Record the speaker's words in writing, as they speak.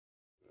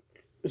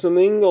So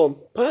main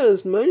goal, play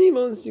as many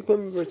months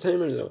equipment for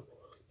timer though.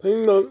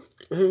 Playing about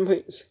home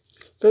plates.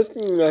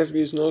 Testing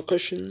reviews, no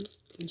question.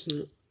 It's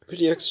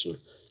pretty extra.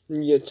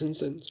 And you get 10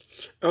 cents.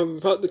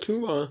 About the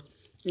coupon,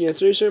 you get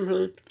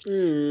 37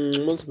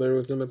 multiplied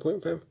with number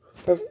 0.5.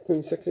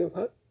 5.6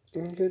 pot.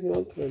 And good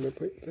multiplied by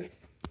 0.5.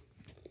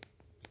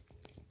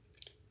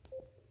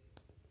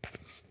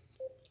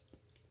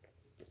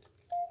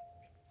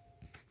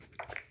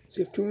 So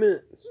you have 2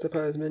 minutes to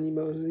play as many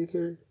balls as you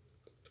can.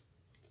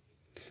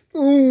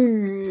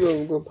 Ooh,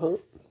 no, go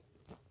pump.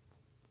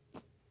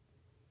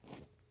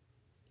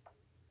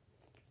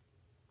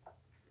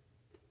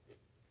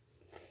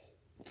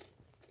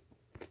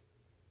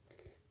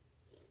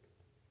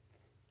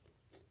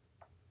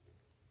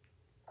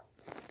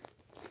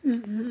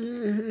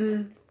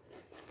 Ooh.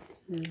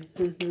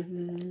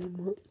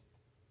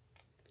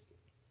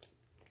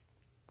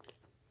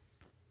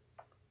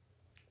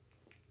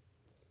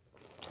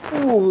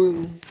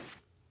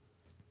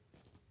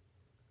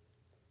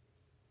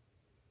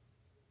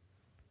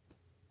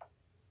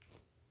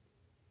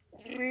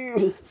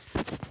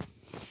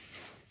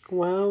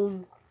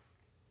 Wow.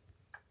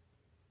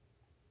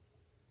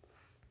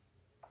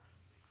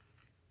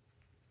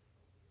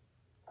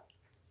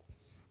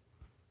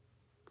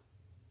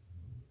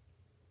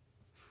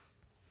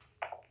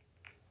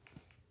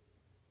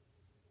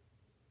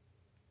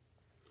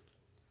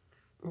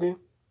 Okay.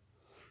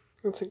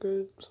 That's a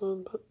good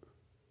solid putt.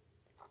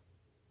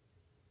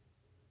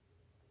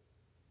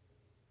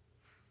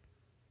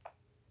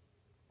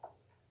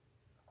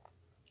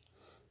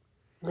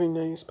 Very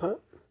nice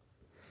putt.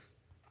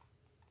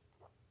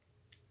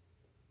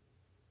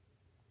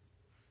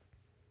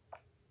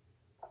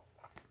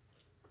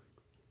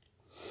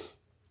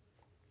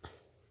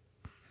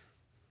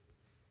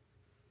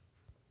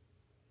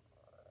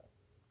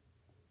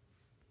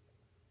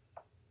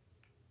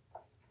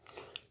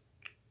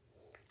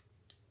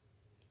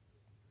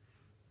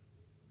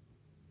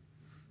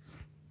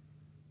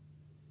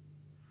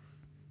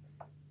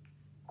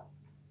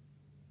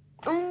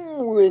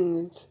 Oh,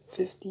 and it's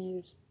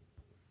 50s.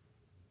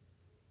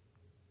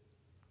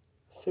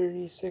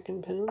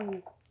 30-second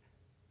penalty.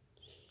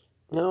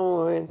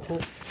 No,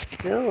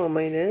 no, I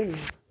might end.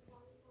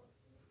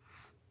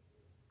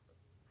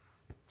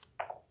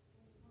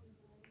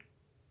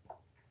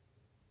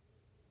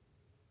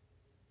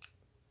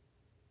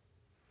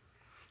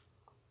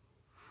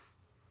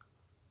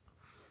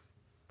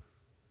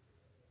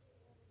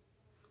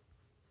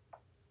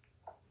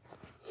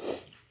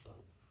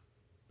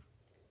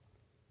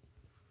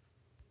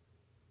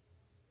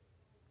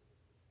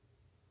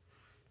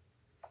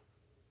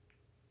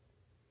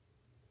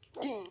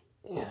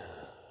 Yeah.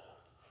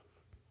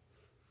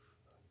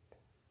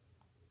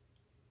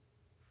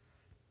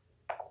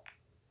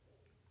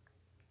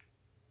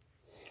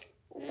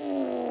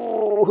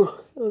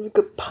 Oh, that was a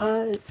good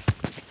putt.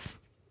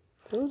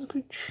 That was a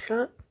good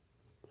shot.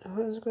 That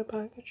was a good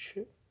putt. Good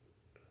shoot.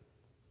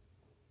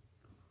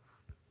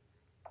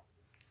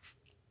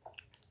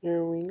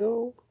 There we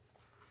go.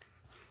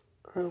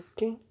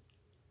 Okay.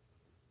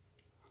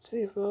 Let's see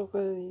if all of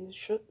these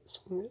shots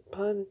can get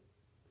putted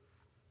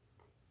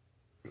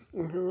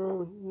in a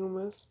row. No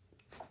mess.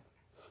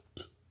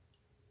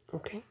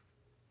 Okay.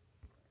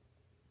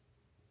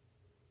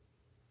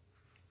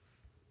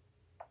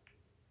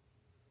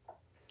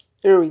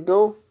 There we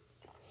go.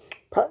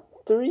 Pot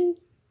 3.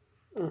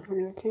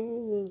 Okay,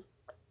 then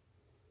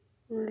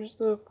where's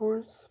the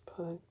 4th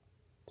pot?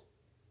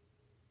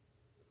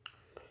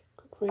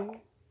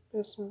 Quickly.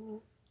 Listen.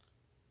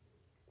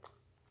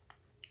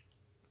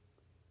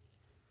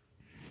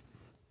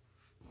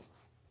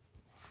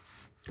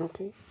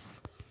 Okay.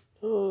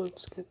 Oh,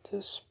 let's get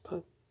this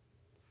pot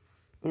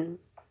in.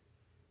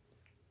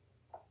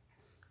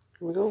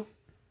 Here we go.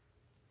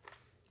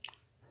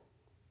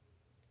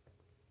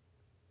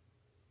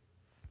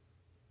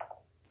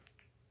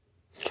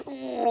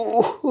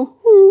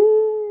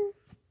 Oh.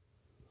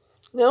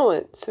 No,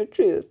 it's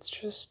actually, let's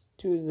just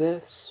do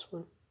this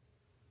one.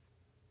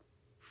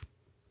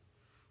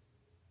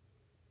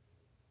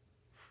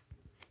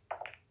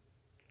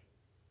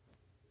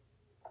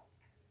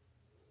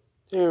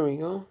 There we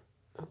go.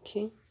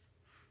 Okay.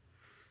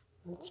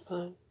 Let's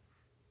pot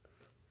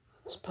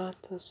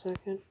the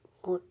second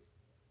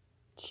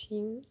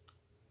 14.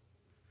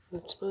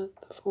 Let's pot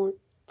the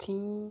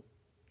 14.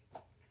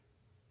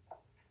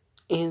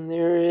 And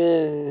there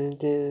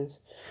it is.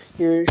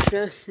 Your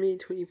chest made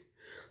 20.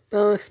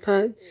 Balance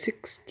pot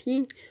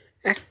 16.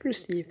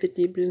 Accuracy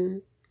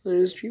 50%.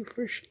 Letters true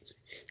portions.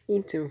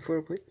 8 and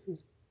 4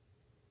 points.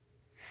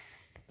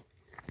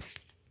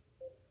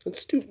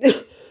 Let's do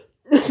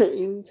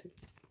Aimton.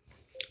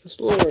 Let's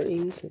lower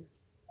Aimton.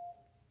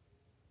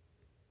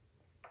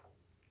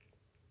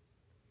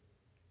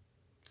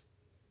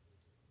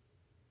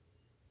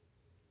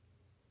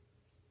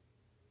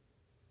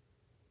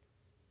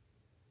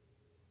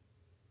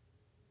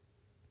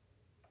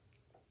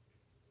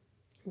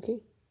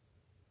 Okay.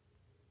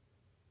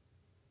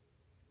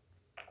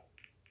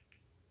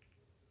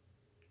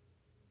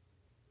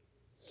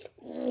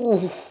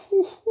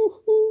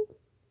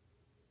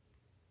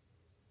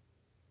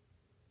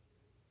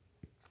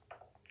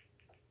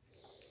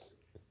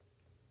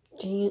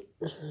 Dang it.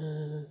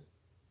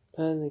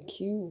 By the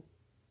queue.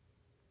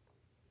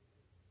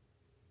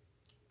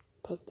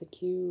 Put the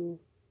queue.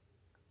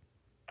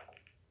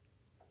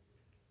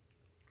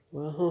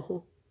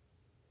 Wow.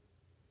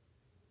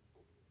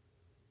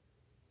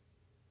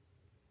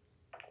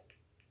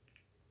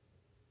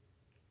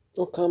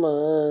 Oh, come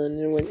on.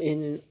 It went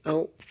in and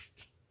out.